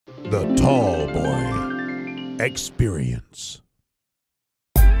The Tallboy Experience.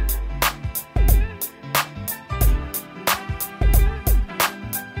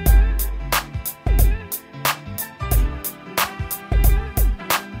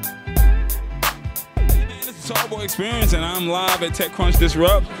 Tallboy Experience, and I'm live at TechCrunch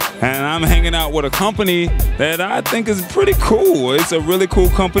Disrupt, and I'm hanging out with a company that I think is pretty cool. It's a really cool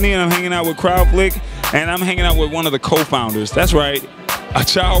company, and I'm hanging out with Flik, and I'm hanging out with one of the co-founders. That's right, a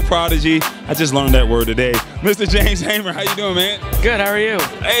child prodigy. I just learned that word today. Mr. James Hamer, how you doing, man? Good, how are you?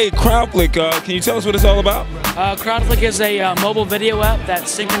 Hey, Flik, can you tell us what it's all about? Flik is a mobile video app that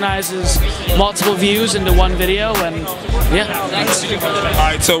synchronizes multiple views into one video, and yeah. All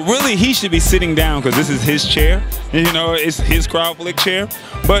right, so really he should be sitting down because this is his chair. You know, it's his Flik chair.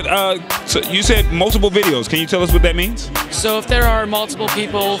 But so you said multiple videos. Can you tell us what that means? So if there are multiple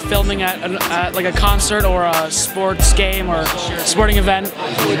people filming at like a concert or a sports game or sporting event,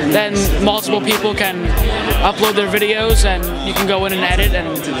 then multiple people can upload their videos and you can go in and edit,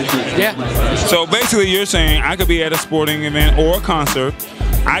 and yeah. So basically you're saying I could be at a sporting event or a concert.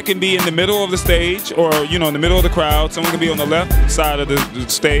 I can be in the middle of the stage, or you know, in the middle of the crowd. Someone can be on the left side of the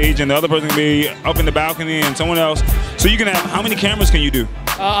stage, and the other person can be up in the balcony, and someone else. So you can have, how many cameras can you do?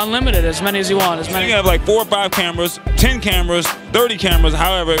 Unlimited, as many as you want. You can have like 4 or 5 cameras, 10 cameras, 30 cameras,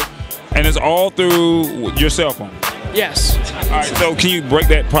 however, and it's all through your cell phone. Yes. All right, so can you break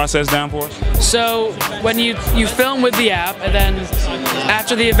that process down for us? So when you film with the app, and then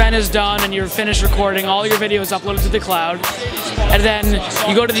after the event is done and you're finished recording, all your video is uploaded to the cloud, and then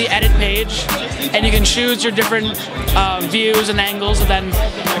you go to the edit page and you can choose your different views and angles, and then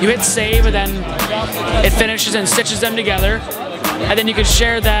you hit save, and then it finishes and stitches them together, and then you can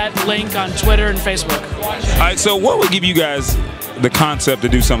share that link on Twitter and Facebook. All right, so what would give you guys the concept to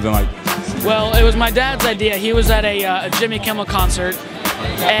do something like this? Well, it was my dad's idea. He was at a Jimmy Kimmel concert,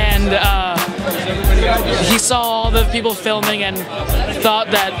 and he saw all the people filming and thought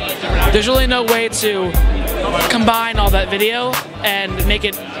that there's really no way to combine all that video and make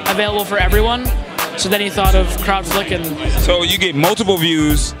it available for everyone. So then he thought of Flik. And so you get multiple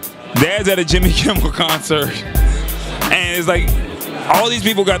views. Dad's at a Jimmy Kimmel concert, and it's like all these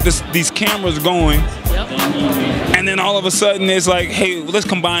people got these cameras going. Yep. And then all of a sudden it's like, hey, let's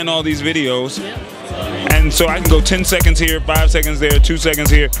combine all these videos. Yep. And so I can go 10 seconds here, 5 seconds there, 2 seconds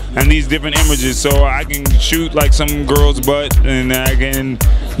here, and these different images. So I can shoot like some girl's butt, and I can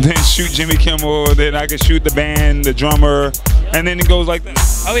then shoot Jimmy Kimmel, then I can shoot the band, the drummer, and then it goes like that.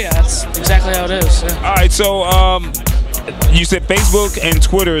 Oh yeah, that's exactly how it is. Yeah. All right, so you said Facebook and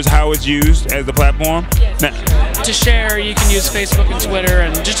Twitter is how it's used as the platform? Yes. Now, to share, you can use Facebook and Twitter,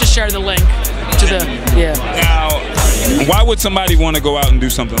 and just to share the link to the, yeah. Now, why would somebody want to go out and do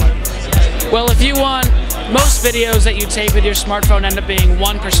something like this? Well, if you want, most videos that you take with your smartphone end up being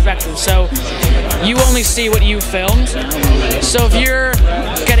one perspective, so you only see what you filmed. So if you're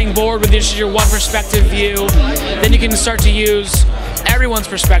getting bored with just your one perspective view, then you can start to use everyone's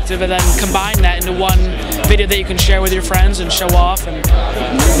perspective and then combine that into one video that you can share with your friends and show off, and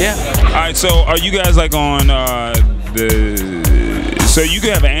yeah. All right, so are you guys like on so you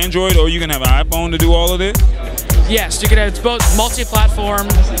can have an Android or you can have an iPhone to do all of this? Yes, you can have, it's both multi-platform,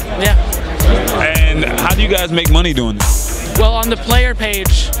 yeah. And how do you guys make money doing this? Well, on the player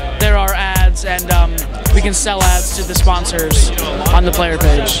page, there are ads, and we can sell ads to the sponsors on the player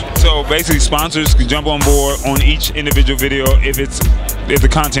page. So basically, sponsors can jump on board on each individual video if the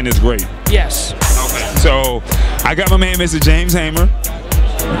content is great. Yes. Okay. So I got my man, Mr. James Hamer,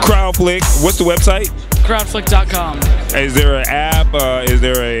 Flik. What's the website? Flik.com. Is there an app? Is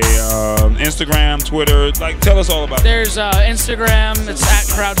there a Instagram, Twitter? Like, tell us all about it. There's Instagram. It's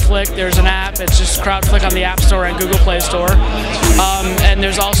at Flik. There's an app. It's just Flik on the App Store and Google Play Store. And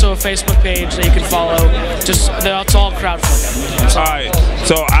there's also a Facebook page that you can follow. Just that's all Flik. All right.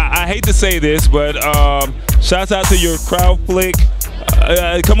 So I hate to say this, but shouts out to your Flik.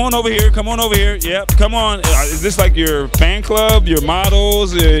 Come on over here. Come on over here. Yep. Come on. Is this like your fan club? Your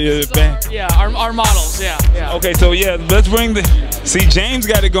models? Your fan? Yeah, our models. Yeah. Yeah. Okay. So yeah, let's bring the. See, James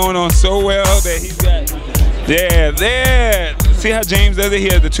got it going on so well that he's got. Yeah. There. See how James does it? He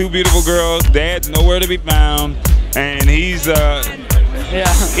has the 2 beautiful girls. Dad's nowhere to be found, and he's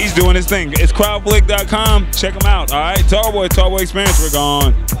he's doing his thing. It's Flik.com. Check him out. All right. Tallboy Experience. We're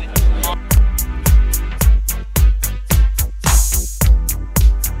gone.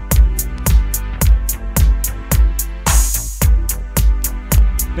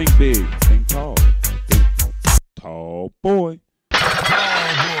 Think big, think tall, think tall boy.